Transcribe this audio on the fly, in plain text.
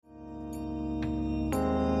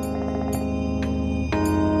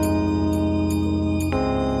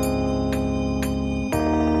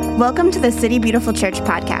Welcome to the City Beautiful Church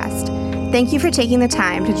podcast. Thank you for taking the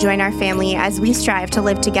time to join our family as we strive to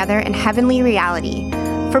live together in heavenly reality.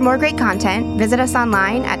 For more great content, visit us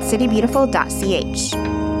online at citybeautiful.ch.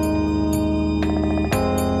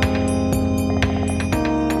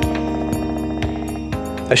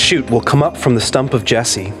 A shoot will come up from the stump of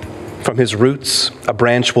Jesse. From his roots, a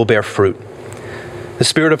branch will bear fruit. The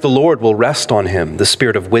Spirit of the Lord will rest on him, the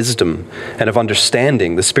Spirit of wisdom and of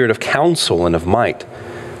understanding, the Spirit of counsel and of might,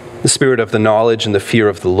 the Spirit of the knowledge and the fear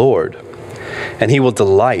of the Lord. And he will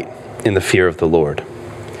delight in the fear of the Lord.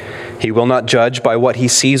 He will not judge by what he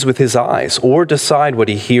sees with his eyes, or decide what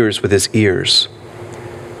he hears with his ears.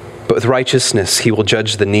 But with righteousness he will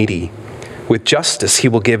judge the needy. With justice he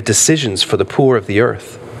will give decisions for the poor of the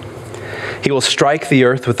earth. He will strike the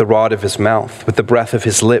earth with the rod of his mouth. With the breath of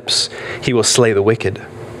his lips he will slay the wicked.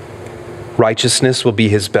 Righteousness will be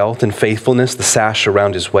his belt, and faithfulness the sash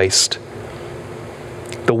around his waist.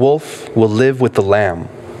 The wolf will live with the lamb.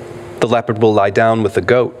 The leopard will lie down with the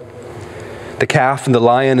goat. The calf and the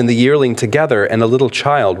lion and the yearling together, and a little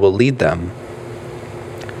child will lead them.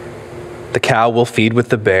 The cow will feed with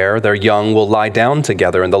the bear, their young will lie down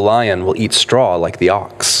together, and the lion will eat straw like the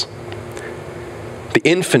ox. The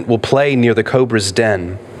infant will play near the cobra's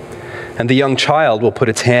den, and the young child will put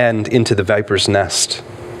its hand into the viper's nest.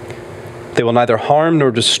 They will neither harm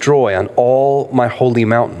nor destroy on all my holy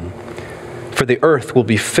mountain, for the earth will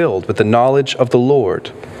be filled with the knowledge of the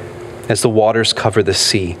Lord as the waters cover the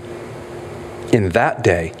sea. In that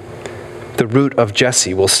day, the root of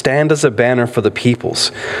Jesse will stand as a banner for the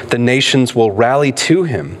peoples. The nations will rally to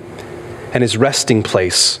him, and his resting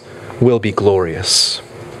place will be glorious.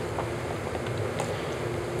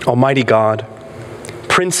 Almighty God,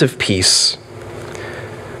 Prince of Peace,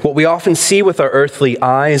 what we often see with our earthly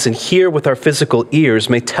eyes and hear with our physical ears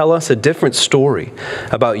may tell us a different story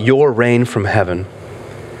about your reign from heaven.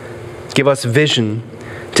 Give us vision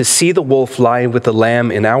to see the wolf lie with the lamb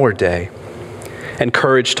in our day, and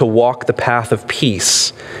courage to walk the path of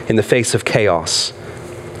peace in the face of chaos,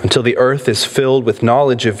 until the earth is filled with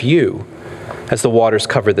knowledge of you as the waters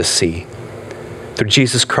cover the sea. Through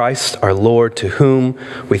Jesus Christ, our Lord, to whom,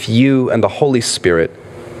 with you and the Holy Spirit,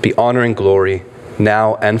 be honor and glory,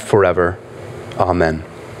 now and forever. Amen.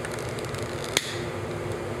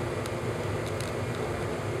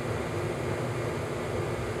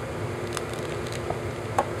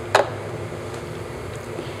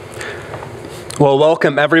 Well,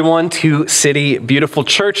 welcome everyone to City Beautiful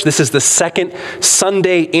Church. This is the second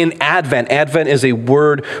Sunday in Advent. Advent is a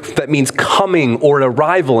word that means coming or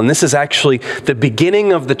arrival, and this is actually the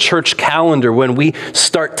beginning of the church calendar when we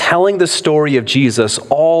start telling the story of Jesus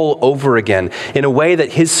all over again in a way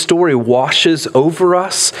that his story washes over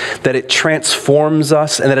us, that it transforms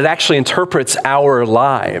us, and that it actually interprets our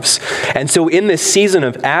lives. And so in this season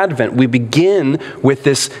of Advent, we begin with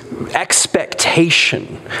this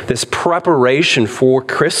expectation, this preparation for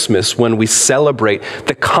Christmas when we celebrate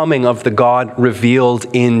the coming of the God revealed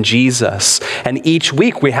in Jesus. And each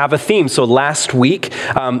week we have a theme. So last week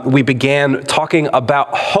we began talking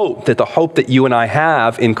about hope, that the hope that you and I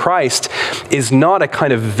have in Christ is not a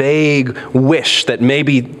kind of vague wish that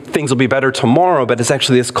maybe things will be better tomorrow, but it's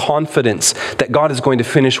actually this confidence that God is going to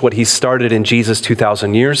finish what he started in Jesus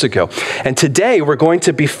 2,000 years ago. And today we're going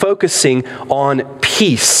to be focusing on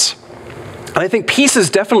peace. And I think peace is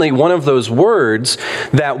definitely one of those words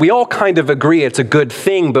that we all kind of agree it's a good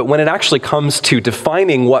thing, but when it actually comes to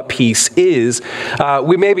defining what peace is,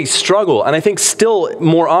 we maybe struggle. And I think still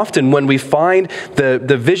more often when we find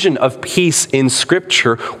the vision of peace in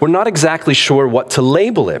Scripture, we're not exactly sure what to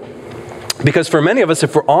label it. Because for many of us,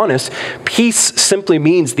 if we're honest, peace simply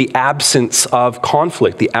means the absence of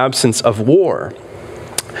conflict, the absence of war.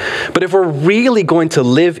 But if we're really going to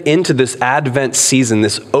live into this Advent season,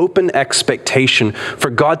 this open expectation for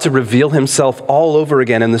God to reveal himself all over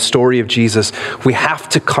again in the story of Jesus, we have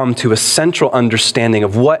to come to a central understanding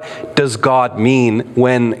of what does God mean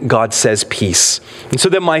when God says peace. And so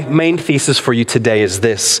then my main thesis for you today is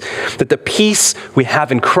this, that the peace we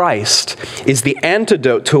have in Christ is the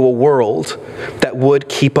antidote to a world that would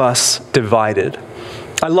keep us divided.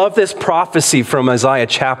 I love this prophecy from Isaiah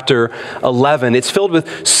chapter 11. It's filled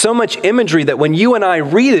with so much imagery that when you and I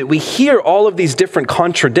read it, we hear all of these different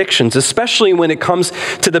contradictions, especially when it comes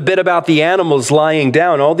to the bit about the animals lying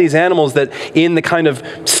down. All these animals that in the kind of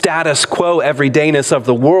status quo everydayness of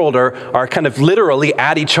the world are kind of literally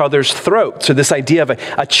at each other's throats. So this idea of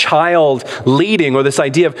a child leading, or this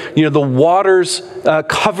idea of, the waters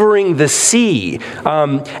covering the sea.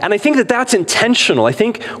 And I think that that's intentional. I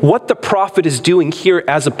think what the prophet is doing here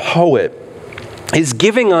as a poet is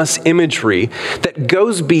giving us imagery that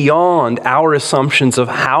goes beyond our assumptions of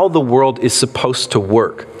how the world is supposed to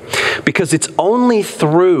work. Because it's only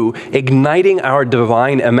through igniting our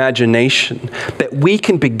divine imagination that we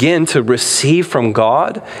can begin to receive from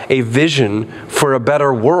God a vision for a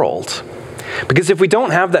better world. Because if we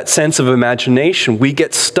don't have that sense of imagination, we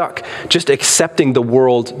get stuck just accepting the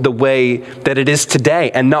world the way that it is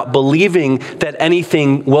today and not believing that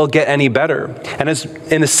anything will get any better. And as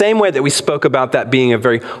in the same way that we spoke about that being a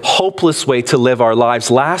very hopeless way to live our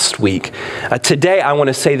lives last week, today I want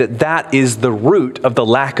to say that that is the root of the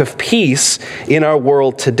lack of peace in our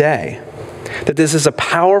world today. That this is a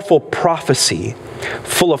powerful prophecy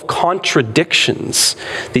full of contradictions,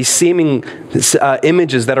 these seeming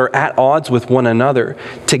images that are at odds with one another,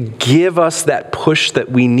 to give us that push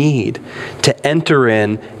that we need to enter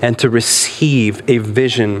in and to receive a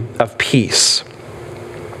vision of peace.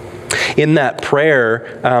 In that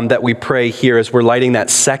prayer that we pray here as we're lighting that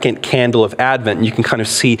second candle of Advent, you can kind of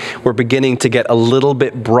see we're beginning to get a little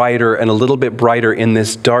bit brighter and a little bit brighter in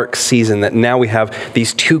this dark season, that now we have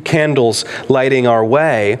these two candles lighting our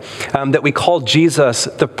way, that we call Jesus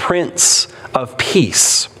the Prince of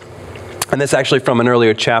Peace. And that's actually from an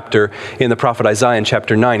earlier chapter in the prophet Isaiah in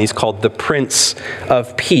chapter 9. He's called the Prince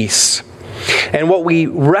of Peace. And what we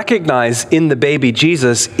recognize in the baby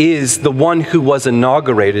Jesus is the one who was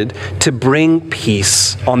inaugurated to bring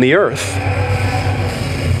peace on the earth.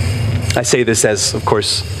 I say this as, of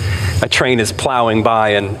course, a train is plowing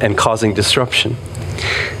by and causing disruption.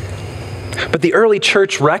 But the early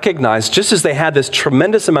church recognized, just as they had this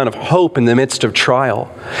tremendous amount of hope in the midst of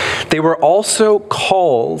trial, they were also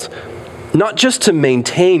called not just to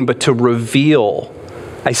maintain, but to reveal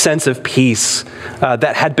a sense of peace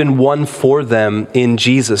that had been won for them in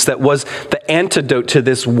Jesus, that was the antidote to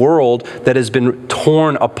this world that has been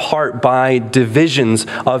torn apart by divisions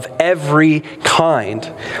of every kind.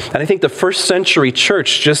 And I think the first century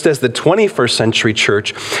church, just as the 21st century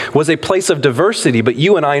church, was a place of diversity, but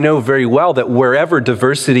you and I know very well that wherever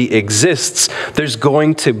diversity exists, there's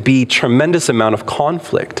going to be tremendous amount of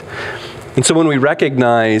conflict. And so when we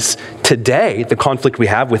recognize today the conflict we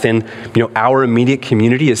have within our immediate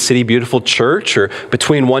community as City Beautiful Church, or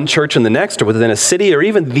between one church and the next, or within a city, or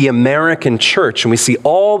even the American church, and we see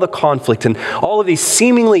all the conflict and all of these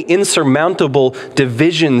seemingly insurmountable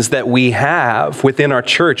divisions that we have within our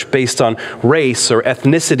church based on race or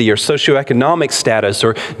ethnicity or socioeconomic status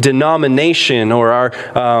or denomination or our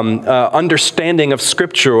understanding of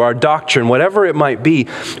Scripture or our doctrine, whatever it might be,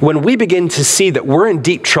 when we begin to see that we're in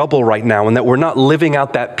deep trouble right now and that we're not living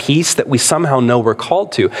out that peace that we somehow know we're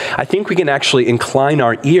called to, I think we can actually incline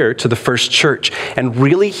our ear to the first church and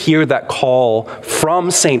really hear that call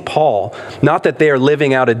from St. Paul. Not that they are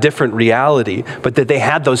living out a different reality, but that they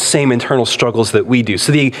had those same internal struggles that we do.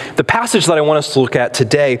 So the passage that I want us to look at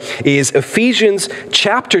today is Ephesians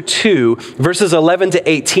chapter 2, verses 11 to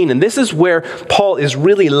 18. And this is where Paul is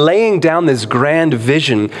really laying down this grand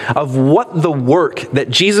vision of what the work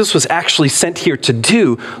that Jesus was actually sent here to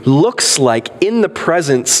do looks like in the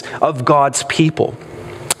presence of God's people.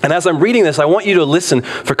 And as I'm reading this, I want you to listen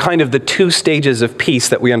for kind of the two stages of peace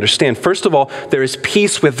that we understand. First of all, there is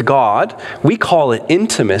peace with God. We call it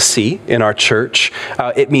intimacy in our church.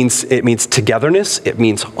 It means togetherness. It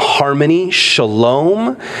means harmony,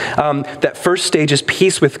 shalom. That first stage is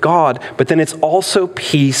peace with God, but then it's also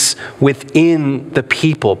peace within the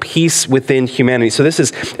people, peace within humanity. So this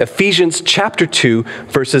is Ephesians chapter 2,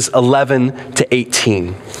 verses 11 to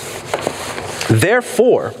 18.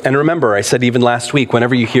 Therefore, and remember, I said even last week,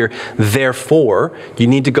 whenever you hear therefore, you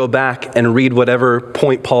need to go back and read whatever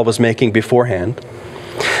point Paul was making beforehand.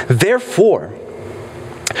 Therefore,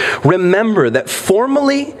 remember that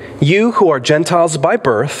formerly you who are Gentiles by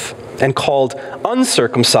birth and called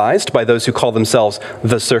uncircumcised by those who call themselves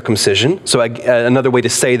the circumcision. So another way to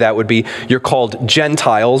say that would be you're called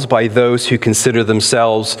Gentiles by those who consider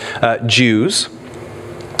themselves Jews,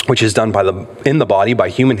 which is done in the body by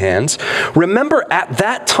human hands. Remember, at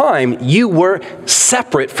that time, you were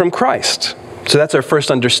separate from Christ. So that's our first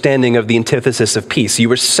understanding of the antithesis of peace. You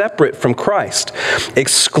were separate from Christ,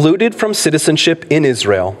 excluded from citizenship in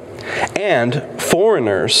Israel, and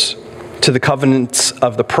foreigners to the covenants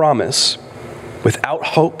of the promise, without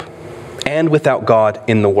hope and without God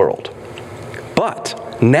in the world.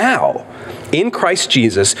 But now, in Christ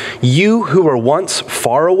Jesus, you who were once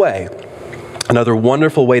far away. Another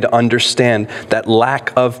wonderful way to understand that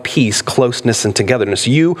lack of peace, closeness, and togetherness.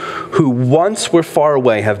 You who once were far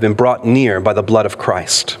away have been brought near by the blood of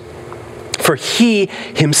Christ. For he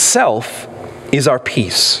himself is our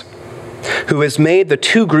peace, who has made the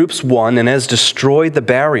two groups one and has destroyed the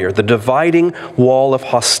barrier, the dividing wall of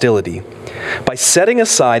hostility, by setting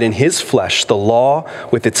aside in his flesh the law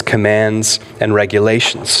with its commands and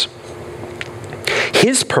regulations.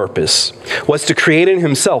 His purpose was to create in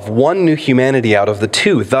himself one new humanity out of the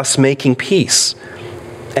two, thus making peace,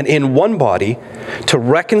 and in one body to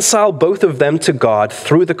reconcile both of them to God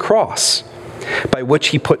through the cross, by which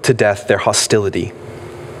he put to death their hostility.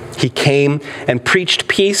 He came and preached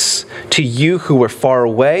peace to you who were far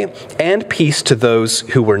away and peace to those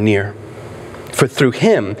who were near. For through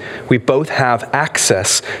him we both have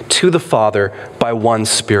access to the Father by one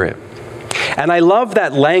Spirit. And I love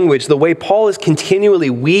that language, the way Paul is continually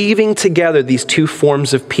weaving together these two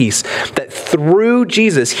forms of peace, that through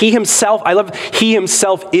Jesus, he himself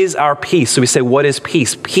is our peace. So we say, what is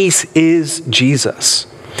peace? Peace is Jesus.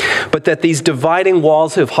 But that these dividing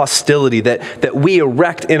walls of hostility that we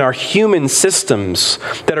erect in our human systems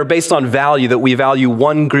that are based on value, that we value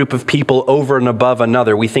one group of people over and above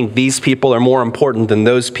another. We think these people are more important than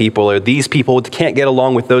those people, or these people can't get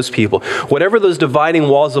along with those people. Whatever those dividing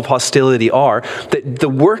walls of hostility are, that the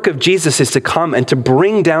work of Jesus is to come and to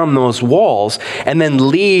bring down those walls and then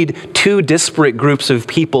lead two disparate groups of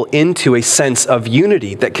people into a sense of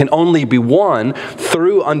unity that can only be won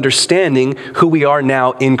through understanding who we are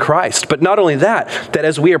now in Christ. But not only that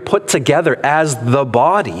as we are put together as the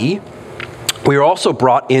body, we are also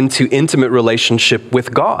brought into intimate relationship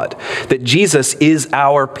with God, that Jesus is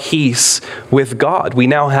our peace with God. We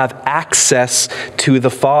now have access to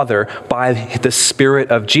the Father by the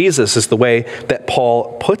Spirit of Jesus, is the way that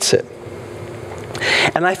Paul puts it.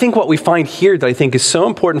 And I think what we find here that I think is so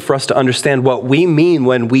important for us to understand what we mean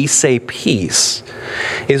when we say peace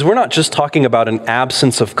is we're not just talking about an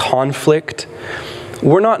absence of conflict.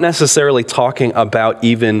 We're not necessarily talking about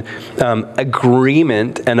even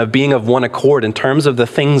agreement and of being of one accord in terms of the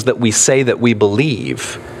things that we say that we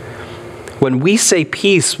believe. When we say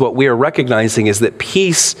peace, what we are recognizing is that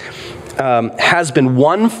peace has been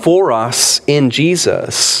won for us in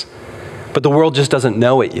Jesus, but the world just doesn't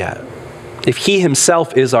know it yet. If he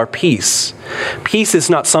himself is our peace, peace is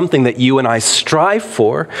not something that you and I strive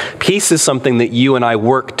for. Peace is something that you and I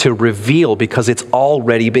work to reveal because it's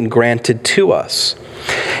already been granted to us.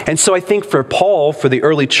 And so I think for Paul, for the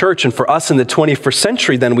early church, and for us in the 21st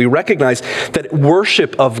century, then we recognize that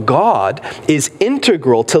worship of God is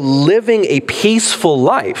integral to living a peaceful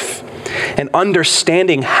life and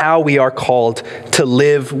understanding how we are called to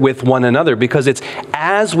live with one another. Because it's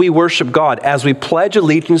as we worship God, as we pledge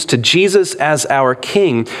allegiance to Jesus as our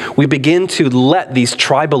King, we begin to let these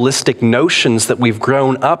tribalistic notions that we've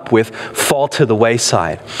grown up with fall to the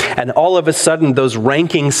wayside. And all of a sudden, those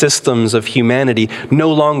ranking systems of humanity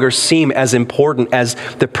no longer seem as important as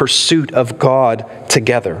the pursuit of God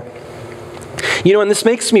together. You know, and this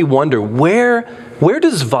makes me wonder, where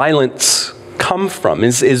does violence come from?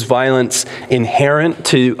 Is violence inherent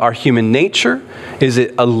to our human nature? Is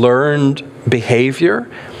it a learned behavior?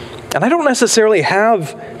 And I don't necessarily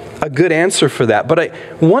have a good answer for that. But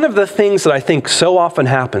one of the things that I think so often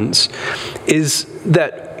happens is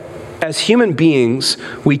that as human beings,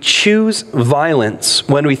 we choose violence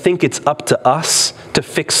when we think it's up to us to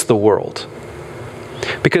fix the world.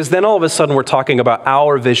 Because then all of a sudden we're talking about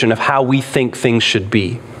our vision of how we think things should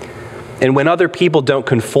be. And when other people don't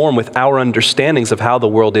conform with our understandings of how the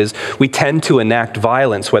world is, we tend to enact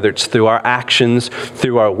violence, whether it's through our actions,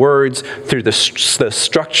 through our words, through the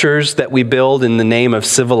structures that we build in the name of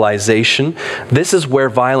civilization. This is where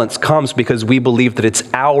violence comes because we believe that it's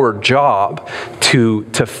our job to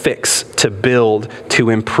fix, to build,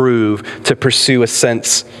 to improve, to pursue a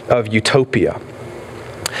sense of utopia.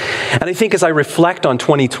 And I think as I reflect on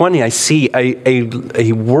 2020, I see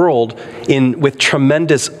a world with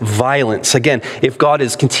tremendous violence. Again, if God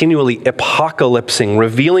is continually apocalypsing,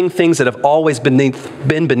 revealing things that have always been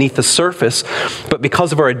beneath the surface, but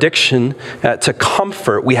because of our addiction to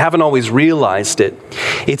comfort, we haven't always realized it.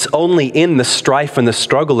 It's only in the strife and the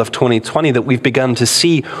struggle of 2020 that we've begun to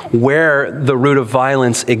see where the root of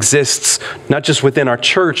violence exists, not just within our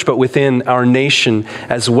church, but within our nation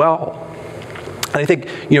as well. And I think,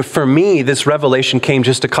 for me, this revelation came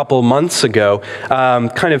just a couple of months ago,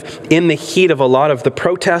 kind of in the heat of a lot of the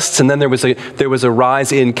protests, and then there was a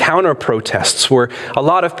rise in counter protests where a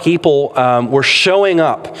lot of people were showing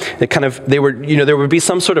up. There would be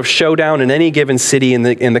some sort of showdown in any given city in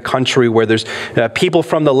the country where there's people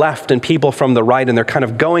from the left and people from the right, and they're kind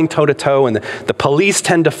of going toe to toe, and the police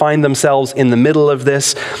tend to find themselves in the middle of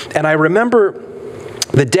this. And I remember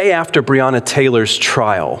the day after Breonna Taylor's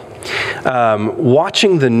trial.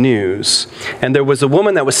 watching the news, and there was a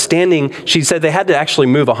woman that was standing. She said they had to actually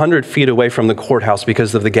move 100 feet away from the courthouse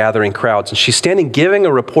because of the gathering crowds. And she's standing giving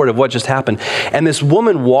a report of what just happened. And this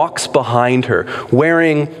woman walks behind her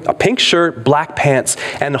wearing a pink shirt, black pants,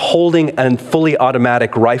 and holding a fully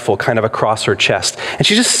automatic rifle kind of across her chest. And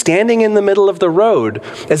she's just standing in the middle of the road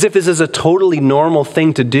as if this is a totally normal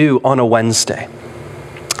thing to do on a Wednesday.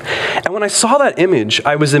 And when I saw that image,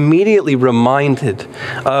 I was immediately reminded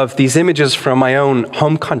of these images from my own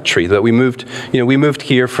home country that we moved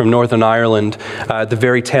here from Northern Ireland at the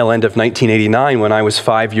very tail end of 1989 when I was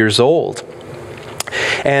 5 years old.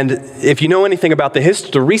 And if you know anything about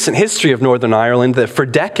the recent history of Northern Ireland, that for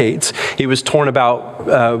decades it was torn about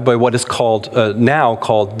by what is now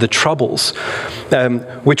called the Troubles,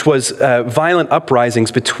 which was violent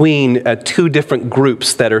uprisings between two different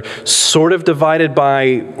groups that are sort of divided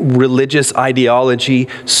by religious ideology,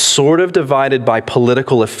 sort of divided by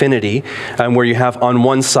political affinity, where you have on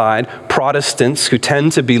one side Protestants who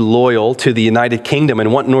tend to be loyal to the United Kingdom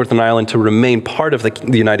and want Northern Ireland to remain part of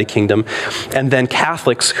the United Kingdom, and then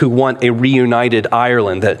Catholics who want a reunited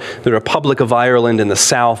Ireland, that the Republic of Ireland in the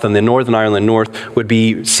south and the Northern Ireland north would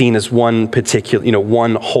be seen as one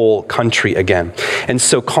one whole country again. And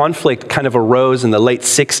so conflict kind of arose in the late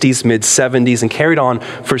 60s, mid 70s, and carried on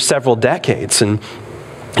for several decades. And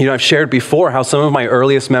I've shared before how some of my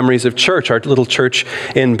earliest memories of church, our little church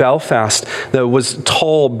in Belfast, that was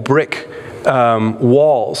tall brick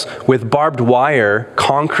walls with barbed wire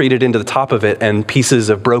concreted into the top of it and pieces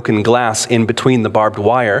of broken glass in between the barbed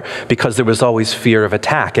wire because there was always fear of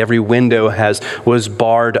attack. Every window was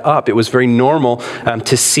barred up. It was very normal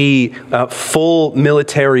to see full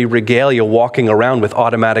military regalia walking around with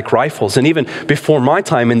automatic rifles. And even before my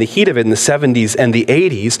time, in the heat of it in the 70s and the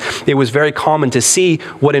 80s, it was very common to see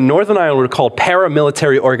what in Northern Ireland were called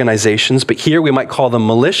paramilitary organizations, but here we might call them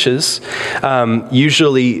militias,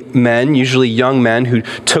 usually young men who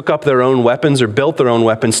took up their own weapons or built their own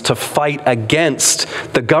weapons to fight against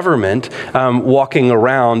the government, walking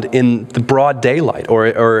around in the broad daylight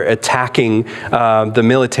or attacking the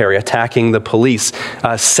military, attacking the police,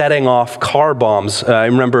 setting off car bombs. I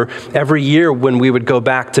remember every year when we would go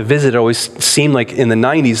back to visit, it always seemed like in the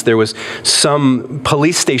 90s there was some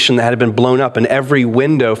police station that had been blown up and every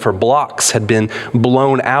window for blocks had been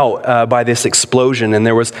blown out by this explosion. And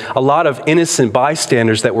there was a lot of innocent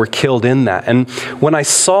bystanders that were killed in that. And when I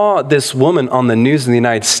saw this woman on the news in the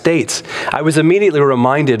United States, I was immediately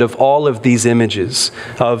reminded of all of these images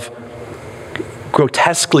of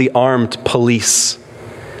grotesquely armed police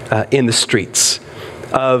in the streets,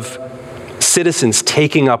 of citizens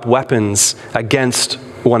taking up weapons against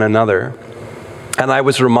one another. And I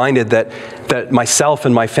was reminded that myself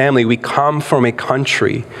and my family, we come from a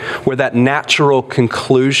country where that natural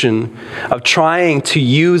conclusion of trying to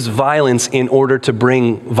use violence in order to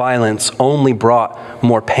bring violence only brought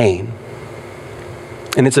more pain.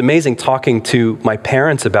 And it's amazing talking to my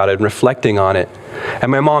parents about it and reflecting on it.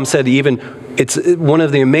 And my mom said it's one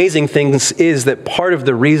of the amazing things is that part of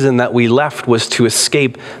the reason that we left was to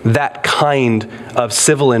escape that kind of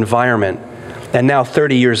civil environment. And now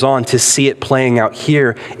 30 years on, to see it playing out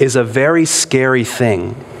here is a very scary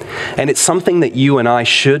thing. And it's something that you and I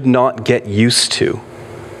should not get used to.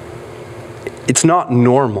 It's not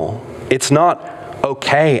normal. It's not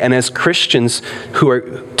okay. And as Christians who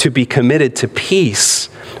are to be committed to peace,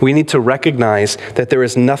 we need to recognize that there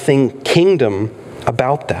is nothing kingdom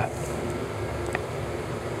about that.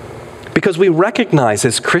 Because we recognize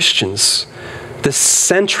as Christians the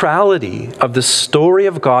centrality of the story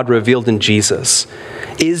of God revealed in Jesus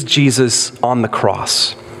is Jesus on the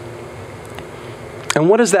cross. And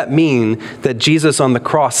what does that mean that Jesus on the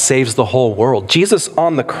cross saves the whole world? Jesus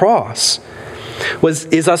on the cross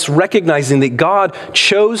is us recognizing that God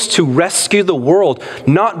chose to rescue the world,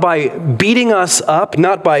 not by beating us up,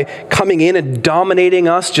 not by coming in and dominating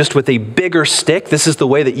us just with a bigger stick. This is the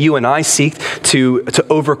way that you and I seek to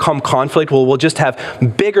overcome conflict. Well, we'll just have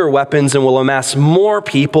bigger weapons and we'll amass more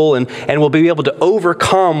people and we'll be able to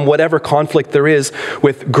overcome whatever conflict there is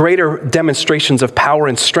with greater demonstrations of power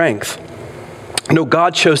and strength. No,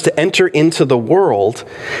 God chose to enter into the world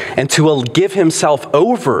and to give himself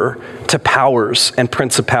over to powers and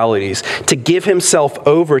principalities, to give himself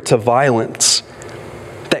over to violence.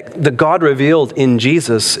 That the God revealed in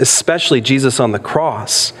Jesus, especially Jesus on the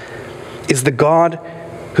cross, is the God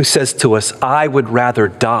who says to us, I would rather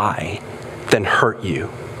die than hurt you.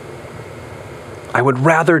 I would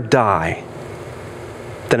rather die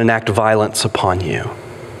than enact violence upon you.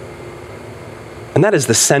 And that is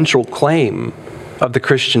the central claim of the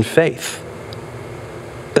Christian faith.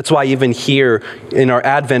 That's why even here in our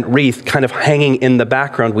Advent wreath, kind of hanging in the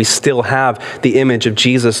background, we still have the image of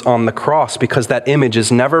Jesus on the cross, because that image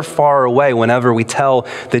is never far away whenever we tell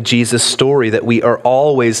the Jesus story, that we are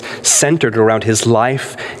always centered around his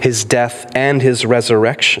life, his death, and his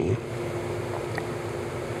resurrection.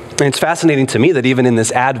 And it's fascinating to me that even in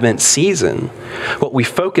this Advent season, what we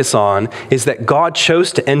focus on is that God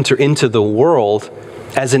chose to enter into the world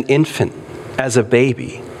as an infant, as a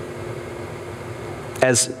baby,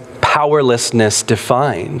 as powerlessness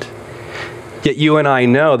defined. Yet you and I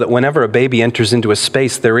know that whenever a baby enters into a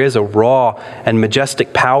space, there is a raw and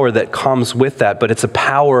majestic power that comes with that, but it's a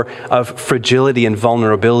power of fragility and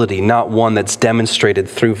vulnerability, not one that's demonstrated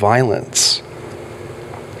through violence.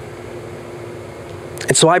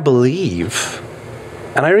 And so I believe,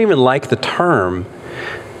 and I don't even like the term,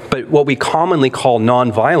 but what we commonly call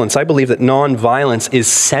nonviolence, I believe that nonviolence is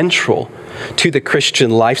central to the Christian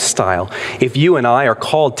lifestyle. If you and I are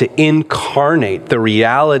called to incarnate the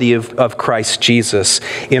reality of Christ Jesus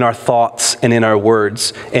in our thoughts and in our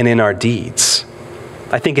words and in our deeds,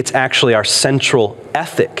 I think it's actually our central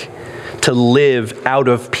ethic to live out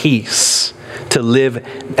of peace, to live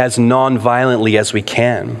as nonviolently as we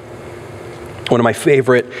can. One of my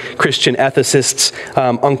favorite Christian ethicists,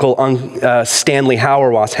 Uncle Stanley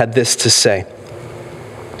Hauerwas, had this to say: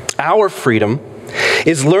 "Our freedom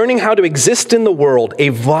is learning how to exist in the world, a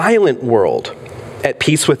violent world, at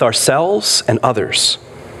peace with ourselves and others.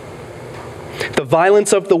 The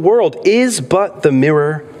violence of the world is but the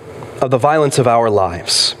mirror of the violence of our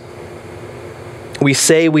lives. We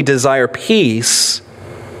say we desire peace,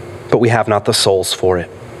 but we have not the souls for it.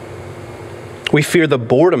 We fear the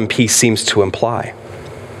boredom peace seems to imply.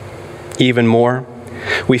 Even more,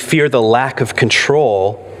 we fear the lack of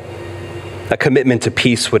control a commitment to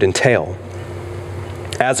peace would entail.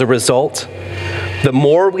 As a result, the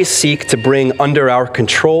more we seek to bring under our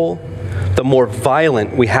control, the more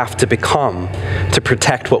violent we have to become to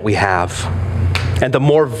protect what we have. And the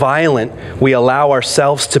more violent we allow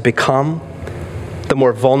ourselves to become, the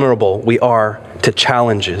more vulnerable we are to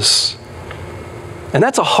challenges." And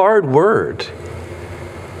that's a hard word.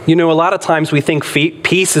 You know, a lot of times we think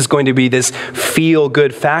peace is going to be this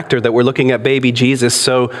feel-good factor, that we're looking at baby Jesus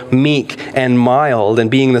so meek and mild and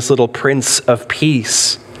being this little prince of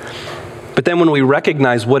peace. But then when we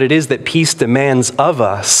recognize what it is that peace demands of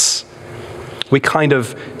us, we kind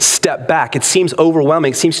of step back. It seems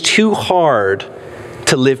overwhelming. It seems too hard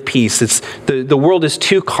to live peace. The world is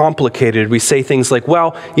too complicated. We say things like,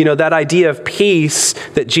 well, you know, that idea of peace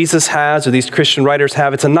that Jesus has, or these Christian writers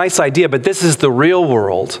have, it's a nice idea, but this is the real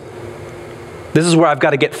world. This is where I've got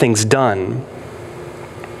to get things done.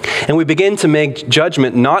 And we begin to make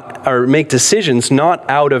make decisions not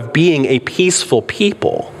out of being a peaceful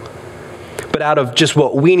people, but out of just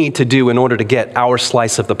what we need to do in order to get our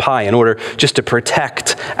slice of the pie, in order just to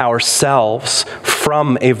protect ourselves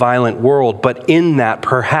from a violent world. But in that,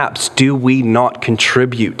 perhaps, do we not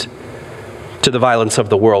contribute to the violence of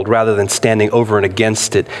the world rather than standing over and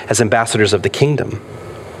against it as ambassadors of the kingdom?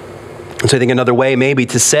 And so I think another way maybe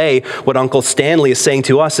to say what Uncle Stanley is saying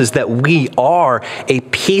to us is that we are a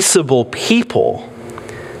peaceable people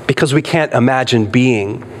because we can't imagine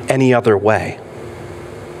being any other way.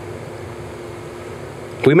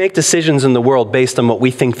 We make decisions in the world based on what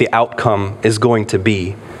we think the outcome is going to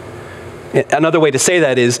be. Another way to say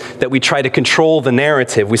that is that we try to control the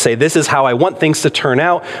narrative. We say, this is how I want things to turn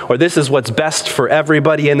out, or this is what's best for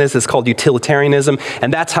everybody in this. It's called utilitarianism,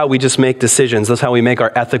 and that's how we just make decisions. That's how we make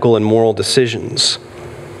our ethical and moral decisions.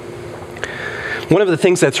 One of the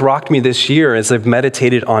things that's rocked me this year as I've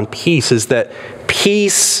meditated on peace is that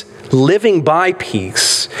peace, living by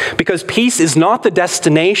peace, because peace is not the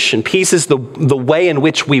destination. Peace is the way in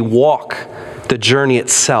which we walk the journey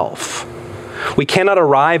itself. We cannot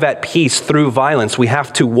arrive at peace through violence. We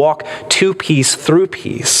have to walk to peace through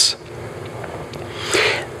peace.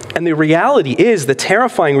 And the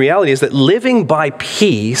terrifying reality is that living by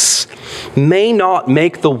peace may not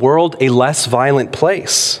make the world a less violent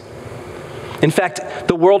place. In fact,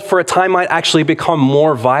 the world for a time might actually become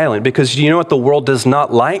more violent, because you know what the world does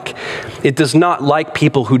not like? It does not like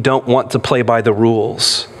people who don't want to play by the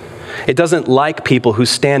rules. It doesn't like people who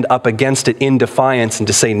stand up against it in defiance and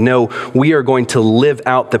to say, no, we are going to live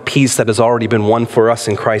out the peace that has already been won for us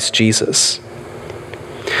in Christ Jesus.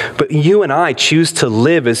 But you and I choose to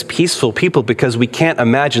live as peaceful people because we can't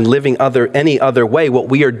imagine living any other way. What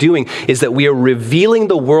we are doing is that we are revealing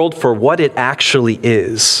the world for what it actually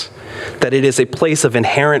is. That it is a place of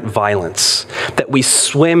inherent violence, that we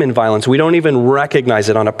swim in violence. We don't even recognize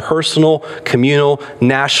it on a personal, communal,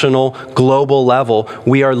 national, global level.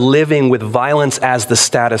 We are living with violence as the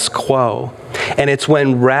status quo. And it's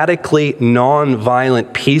when radically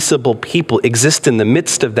non-violent, peaceable people exist in the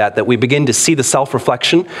midst of that we begin to see the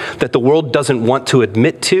self-reflection that the world doesn't want to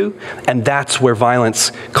admit to, and that's where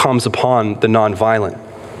violence comes upon the non-violent.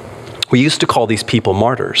 We used to call these people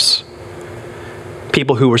martyrs.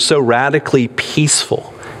 People who were so radically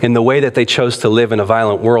peaceful in the way that they chose to live in a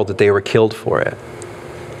violent world that they were killed for it.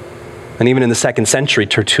 And even in the 2nd century,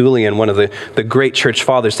 Tertullian, one of the great church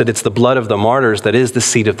fathers, said it's the blood of the martyrs that is the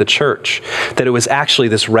seed of the church. That it was actually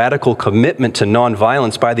this radical commitment to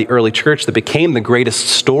nonviolence by the early church that became the greatest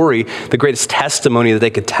story, the greatest testimony that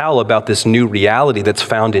they could tell about this new reality that's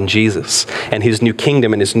found in Jesus and his new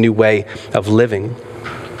kingdom and his new way of living.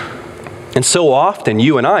 And so often,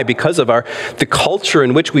 you and I, because of the culture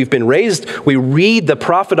in which we've been raised, we read the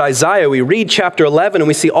prophet Isaiah, we read chapter 11, and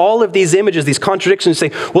we see all of these images, these contradictions,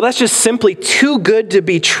 and say, well, that's just simply too good to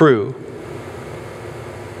be true.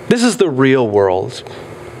 This is the real world.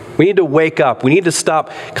 We need to wake up. We need to stop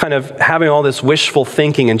kind of having all this wishful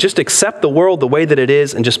thinking and just accept the world the way that it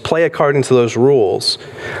is and just play according to those rules.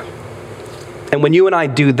 And when you and I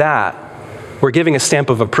do that, we're giving a stamp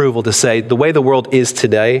of approval to say the way the world is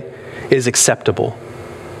today is acceptable.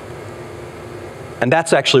 And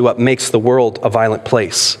that's actually what makes the world a violent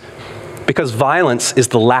place. Because violence is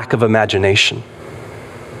the lack of imagination.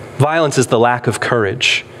 Violence is the lack of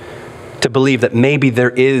courage to believe that maybe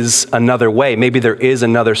there is another way, maybe there is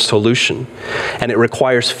another solution. And it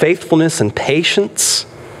requires faithfulness and patience.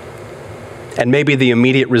 And maybe the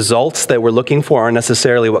immediate results that we're looking for aren't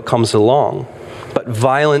necessarily what comes along. But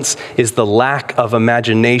violence is the lack of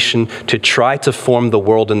imagination to try to form the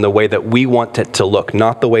world in the way that we want it to look,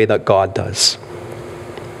 not the way that God does.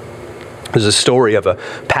 There's a story of a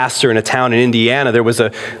pastor in a town in Indiana. There was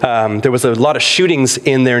a lot of shootings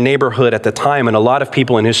in their neighborhood at the time, and a lot of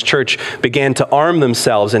people in his church began to arm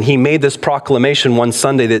themselves. And he made this proclamation one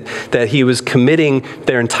Sunday that he was committing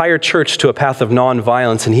their entire church to a path of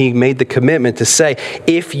nonviolence. And he made the commitment to say,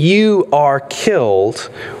 if you are killed,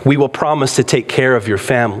 we will promise to take care of your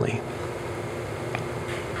family.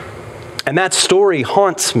 And that story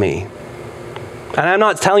haunts me. And I'm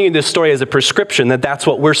not telling you this story as a prescription that that's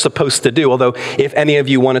what we're supposed to do. Although if any of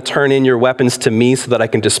you want to turn in your weapons to me so that I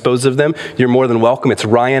can dispose of them, you're more than welcome. It's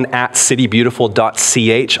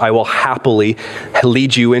ryan@citybeautiful.ch. I will happily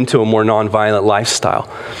lead you into a more nonviolent lifestyle.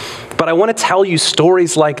 But I want to tell you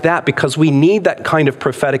stories like that because we need that kind of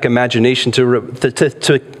prophetic imagination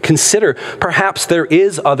to consider perhaps there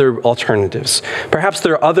is other alternatives. Perhaps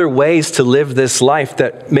there are other ways to live this life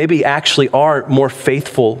that maybe actually are more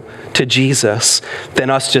faithful to Jesus than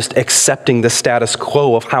us just accepting the status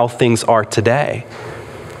quo of how things are today.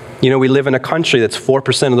 You know, we live in a country that's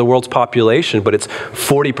 4% of the world's population, but it's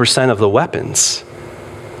 40% of the weapons.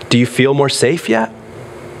 Do you feel more safe yet?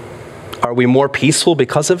 Are we more peaceful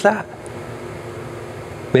because of that?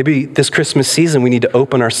 Maybe this Christmas season we need to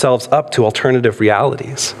open ourselves up to alternative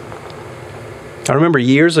realities. I remember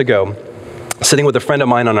years ago sitting with a friend of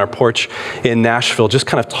mine on our porch in Nashville, just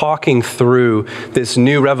kind of talking through this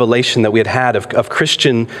new revelation that we had of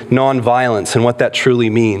Christian nonviolence and what that truly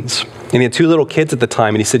means. And he had 2 little kids at the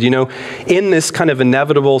time, and he said, you know, in this kind of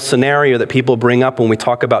inevitable scenario that people bring up when we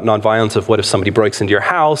talk about nonviolence of what if somebody breaks into your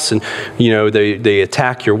house and, you know, they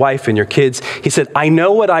attack your wife and your kids, he said, I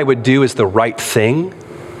know what I would do is the right thing,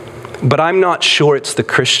 but I'm not sure it's the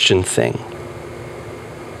Christian thing.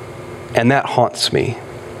 And that haunts me.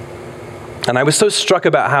 And I was so struck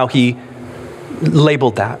about how he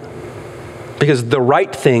labeled that. Because the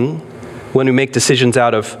right thing, when we make decisions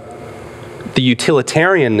out of the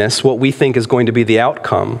utilitarianness, what we think is going to be the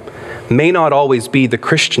outcome, may not always be the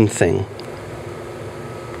Christian thing.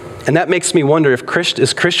 And that makes me wonder if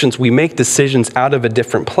as Christians we make decisions out of a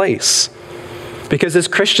different place. Because as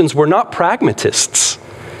Christians, we're not pragmatists.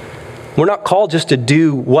 We're not called just to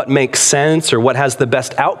do what makes sense or what has the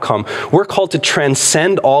best outcome. We're called to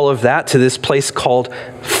transcend all of that to this place called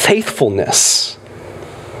faithfulness.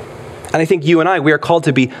 And I think you and we are called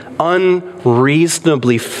to be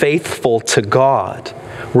unreasonably faithful to God,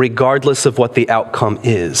 regardless of what the outcome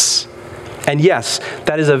is. And yes,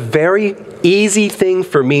 that is a very easy thing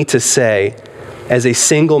for me to say as a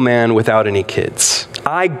single man without any kids.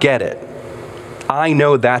 I get it. I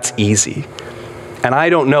know that's easy. And I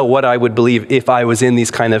don't know what I would believe if I was in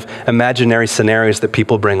these kind of imaginary scenarios that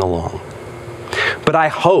people bring along. But I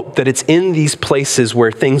hope that it's in these places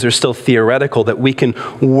where things are still theoretical that we can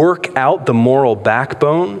work out the moral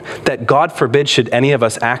backbone that, God forbid, should any of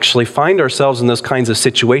us actually find ourselves in those kinds of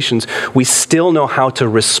situations, we still know how to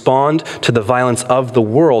respond to the violence of the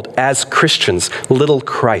world as Christians, little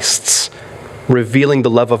Christs, revealing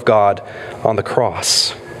the love of God on the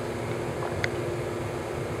cross.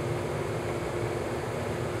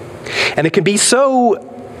 And it can be so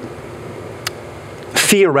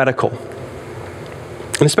theoretical.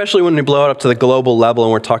 And especially when we blow it up to the global level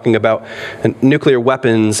and we're talking about nuclear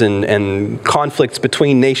weapons and conflicts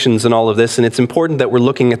between nations and all of this, and it's important that we're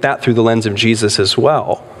looking at that through the lens of Jesus as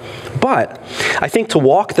well. But I think to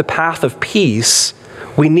walk the path of peace,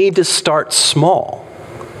 we need to start small.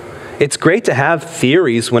 It's great to have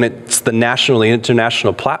theories when it's the national and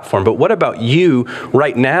international platform, but what about you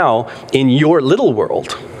right now in your little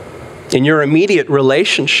world? In your immediate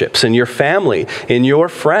relationships, in your family, in your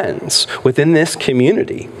friends, within this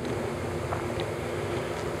community.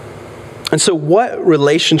 And so what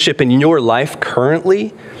relationship in your life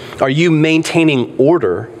currently are you maintaining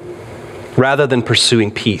order rather than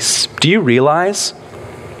pursuing peace? Do you realize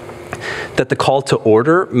that the call to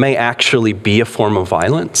order may actually be a form of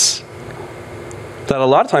violence? That a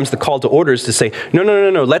lot of times the call to order is to say, no,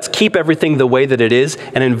 let's keep everything the way that it is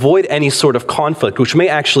and avoid any sort of conflict, which may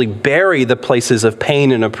actually bury the places of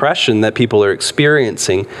pain and oppression that people are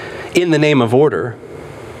experiencing in the name of order.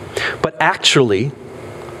 But actually,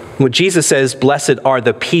 when Jesus says, blessed are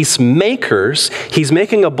the peacemakers, he's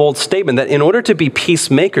making a bold statement that in order to be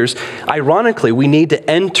peacemakers, ironically, we need to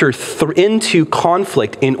enter into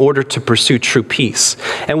conflict in order to pursue true peace.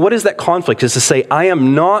 And what is that conflict? Is to say, I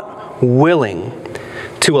am not willing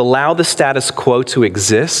to allow the status quo to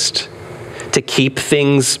exist, to keep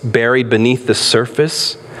things buried beneath the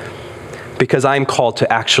surface, because I'm called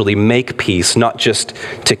to actually make peace, not just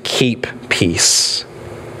to keep peace.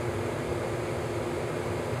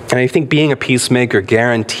 And I think being a peacemaker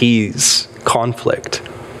guarantees conflict.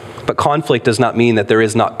 But conflict does not mean that there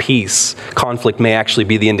is not peace. Conflict may actually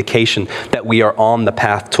be the indication that we are on the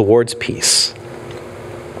path towards peace.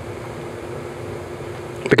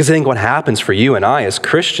 Because I think what happens for you and I as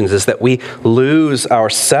Christians is that we lose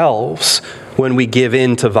ourselves when we give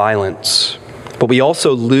in to violence. But we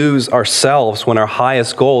also lose ourselves when our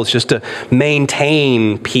highest goal is just to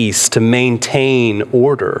maintain peace, to maintain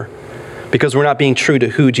order. Because we're not being true to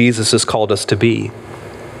who Jesus has called us to be.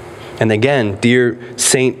 And again, dear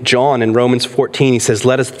St. John in Romans 14, he says,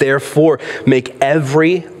 let us therefore make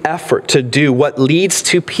every effort to do what leads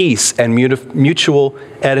to peace and mutual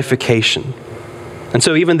edification. And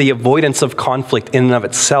so even the avoidance of conflict in and of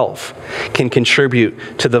itself can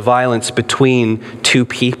contribute to the violence between two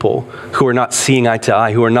people who are not seeing eye to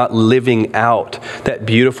eye, who are not living out that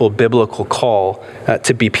beautiful biblical call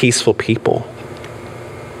to be peaceful people.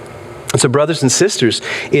 And so brothers and sisters,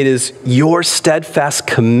 it is your steadfast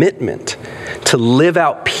commitment to live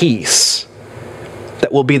out peace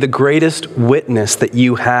that will be the greatest witness that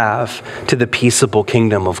you have to the peaceable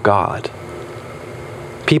kingdom of God.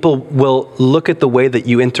 People will look at the way that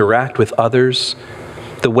you interact with others,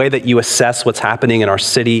 the way that you assess what's happening in our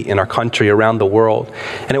city, in our country, around the world.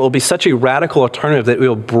 And it will be such a radical alternative that it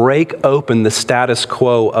will break open the status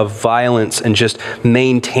quo of violence and just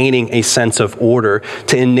maintaining a sense of order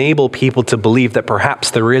to enable people to believe that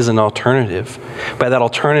perhaps there is an alternative. But that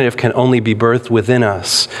alternative can only be birthed within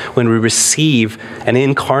us when we receive and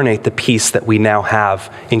incarnate the peace that we now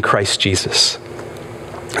have in Christ Jesus.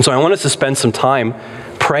 And so I want us to spend some time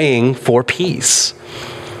praying for peace.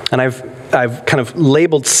 And I've kind of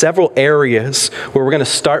labeled several areas where we're going to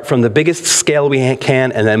start from the biggest scale we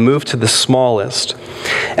can and then move to the smallest.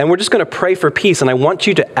 And we're just going to pray for peace. And I want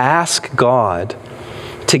you to ask God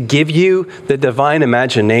to give you the divine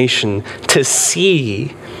imagination to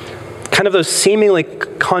see kind of those seemingly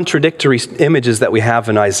contradictory images that we have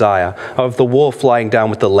in Isaiah of the wolf lying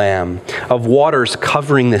down with the lamb, of waters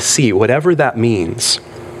covering the sea, whatever that means.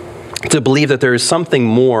 To believe that there is something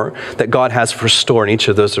more that God has for store in each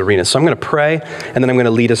of those arenas. So I'm going to pray, and then I'm going to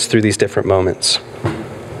lead us through these different moments.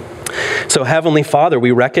 So Heavenly Father, we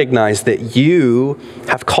recognize that you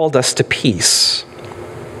have called us to peace.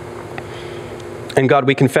 And God,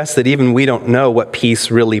 we confess that even we don't know what peace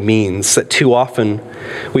really means, that too often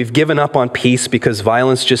we've given up on peace because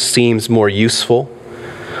violence just seems more useful,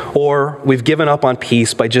 or we've given up on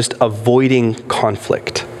peace by just avoiding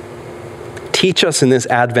conflict. Teach us in this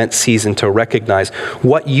Advent season to recognize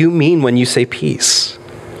what you mean when you say peace,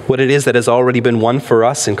 what it is that has already been won for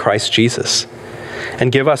us in Christ Jesus.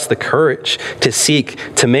 And give us the courage to seek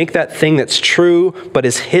to make that thing that's true but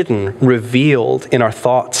is hidden revealed in our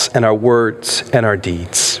thoughts and our words and our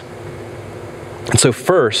deeds. And so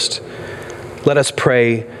first, let us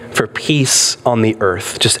pray for peace on the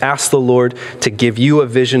earth. Just ask the Lord to give you a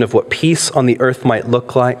vision of what peace on the earth might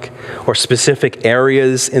look like, or specific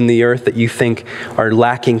areas in the earth that you think are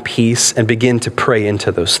lacking peace, and begin to pray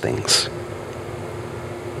into those things.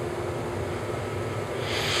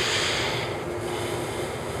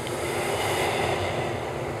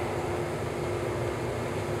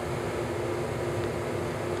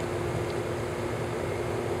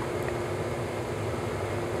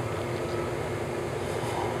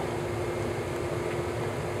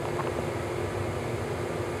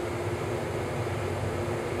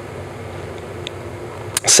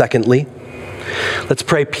 Secondly, let's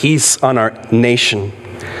pray peace on our nation.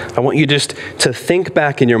 I want you just to think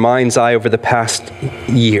back in your mind's eye over the past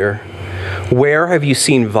year. Where have you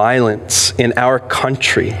seen violence in our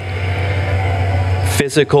country?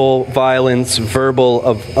 Physical violence,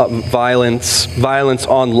 verbal violence, violence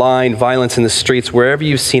online, violence in the streets, wherever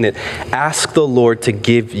you've seen it. Ask the Lord to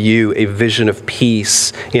give you a vision of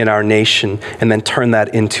peace in our nation, and then turn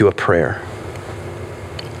that into a prayer.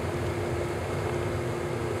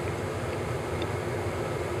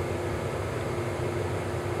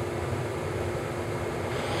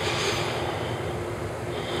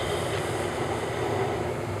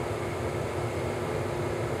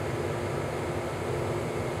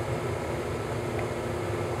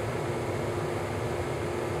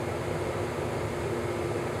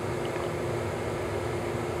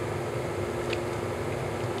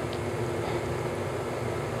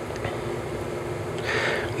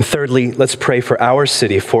 Thirdly, let's pray for our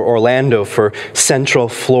city, for Orlando, for Central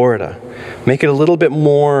Florida. Make it a little bit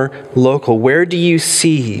more local. Where do you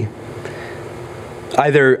see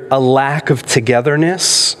either a lack of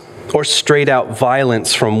togetherness or straight out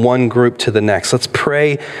violence from one group to the next? Let's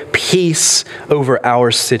pray peace over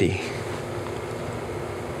our city.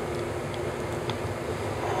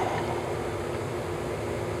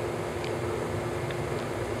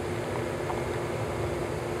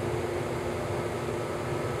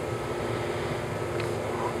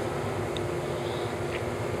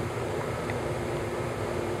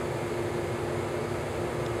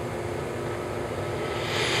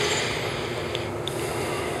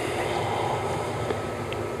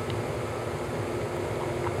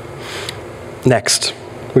 Next,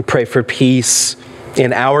 we pray for peace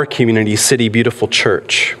in our community, City Beautiful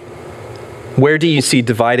Church. Where do you see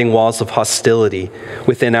dividing walls of hostility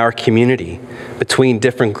within our community between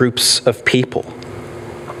different groups of people?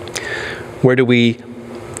 Where do we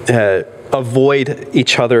avoid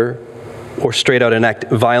each other or straight out enact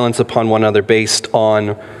violence upon one another based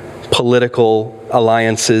on political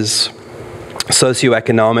alliances,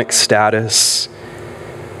 socioeconomic status,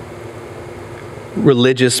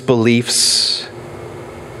 religious beliefs,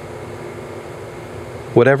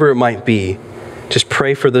 whatever it might be? Just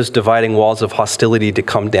pray for those dividing walls of hostility to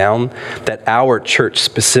come down, that our church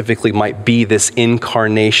specifically might be this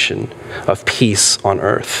incarnation of peace on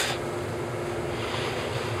earth.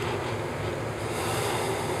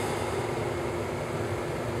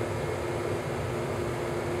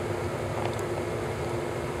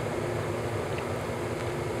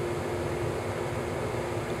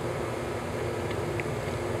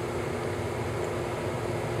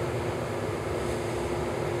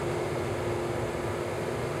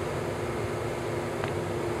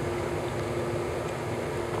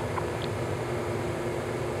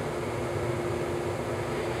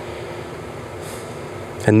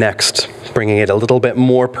 And next, bringing it a little bit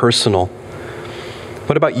more personal.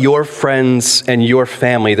 What about your friends and your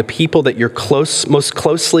family, the people that you're most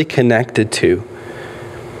closely connected to?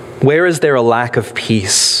 Where is there a lack of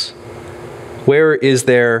peace? Where is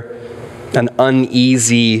there an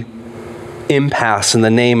uneasy impasse in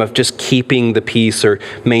the name of just keeping the peace or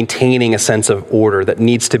maintaining a sense of order that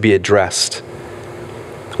needs to be addressed?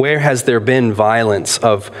 Where has there been violence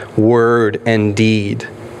of word and deed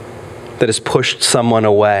that has pushed someone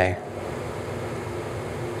away,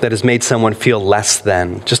 that has made someone feel less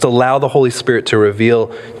than? Just allow the Holy Spirit to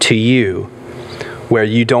reveal to you where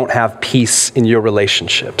you don't have peace in your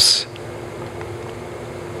relationships.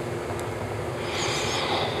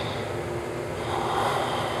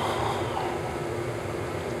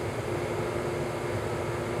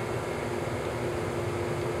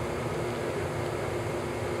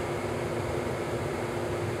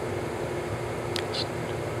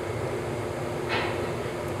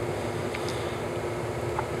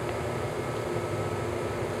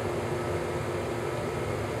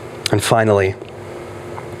 And finally,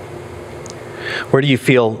 where do you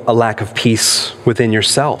feel a lack of peace within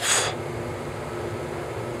yourself?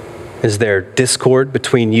 Is there discord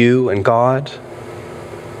between you and God?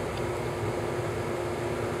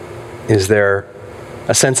 Is there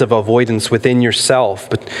a sense of avoidance within yourself,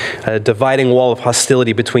 but a dividing wall of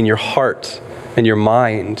hostility between your heart and your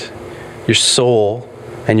mind, your soul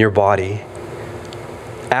and your body?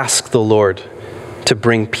 Ask the Lord to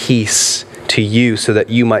bring peace to you so that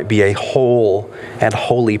you might be a whole and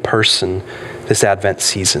holy person this Advent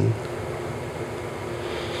season.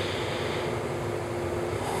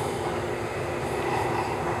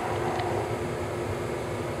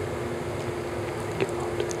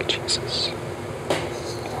 Thank you, Jesus.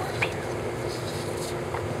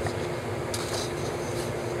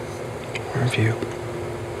 More of you.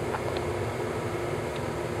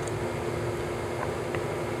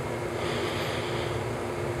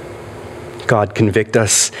 God, convict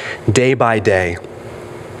us day by day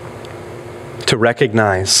to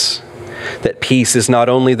recognize that peace is not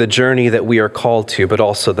only the journey that we are called to, but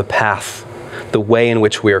also the path, the way in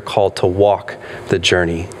which we are called to walk the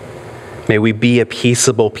journey. May we be a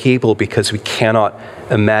peaceable people because we cannot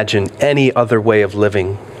imagine any other way of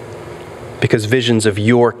living, because visions of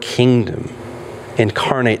your kingdom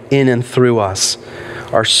incarnate in and through us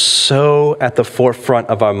are so at the forefront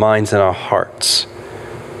of our minds and our hearts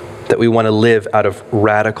that we want to live out of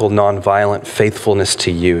radical, nonviolent faithfulness to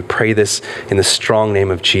you. We pray this in the strong name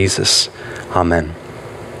of Jesus. Amen.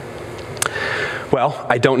 Well,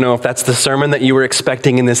 I don't know if that's the sermon that you were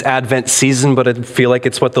expecting in this Advent season, but I feel like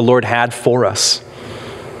it's what the Lord had for us.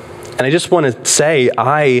 And I just want to say,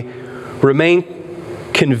 I remain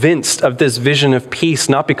convinced of this vision of peace,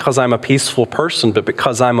 not because I'm a peaceful person, but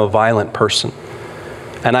because I'm a violent person.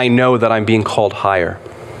 And I know that I'm being called higher.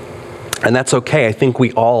 And that's okay. I think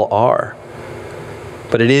we all are.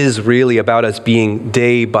 But it is really about us being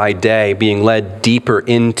day by day, being led deeper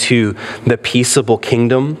into the peaceable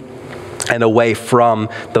kingdom and away from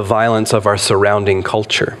the violence of our surrounding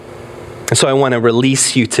culture. And so I want to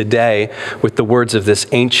release you today with the words of this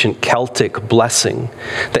ancient Celtic blessing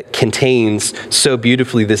that contains so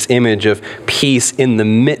beautifully this image of peace in the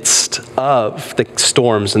midst of the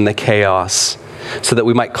storms and the chaos, so that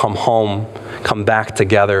we might come back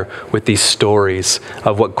together with these stories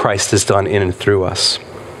of what Christ has done in and through us.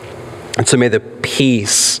 And so may the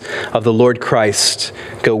peace of the Lord Christ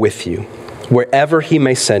go with you, wherever he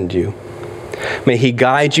may send you. May he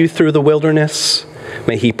guide you through the wilderness.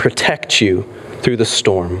 May he protect you through the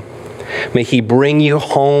storm. May he bring you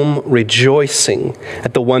home rejoicing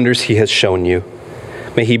at the wonders he has shown you.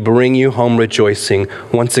 May he bring you home rejoicing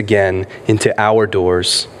once again into our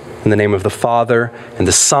doors. In the name of the Father, and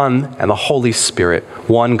the Son, and the Holy Spirit,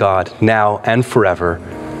 one God, now and forever.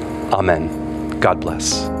 Amen. God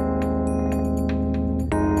bless.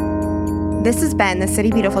 This has been the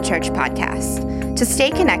City Beautiful Church podcast. To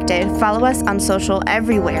stay connected, follow us on social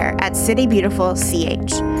everywhere at City Beautiful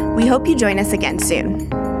CH. We hope you join us again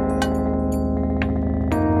soon.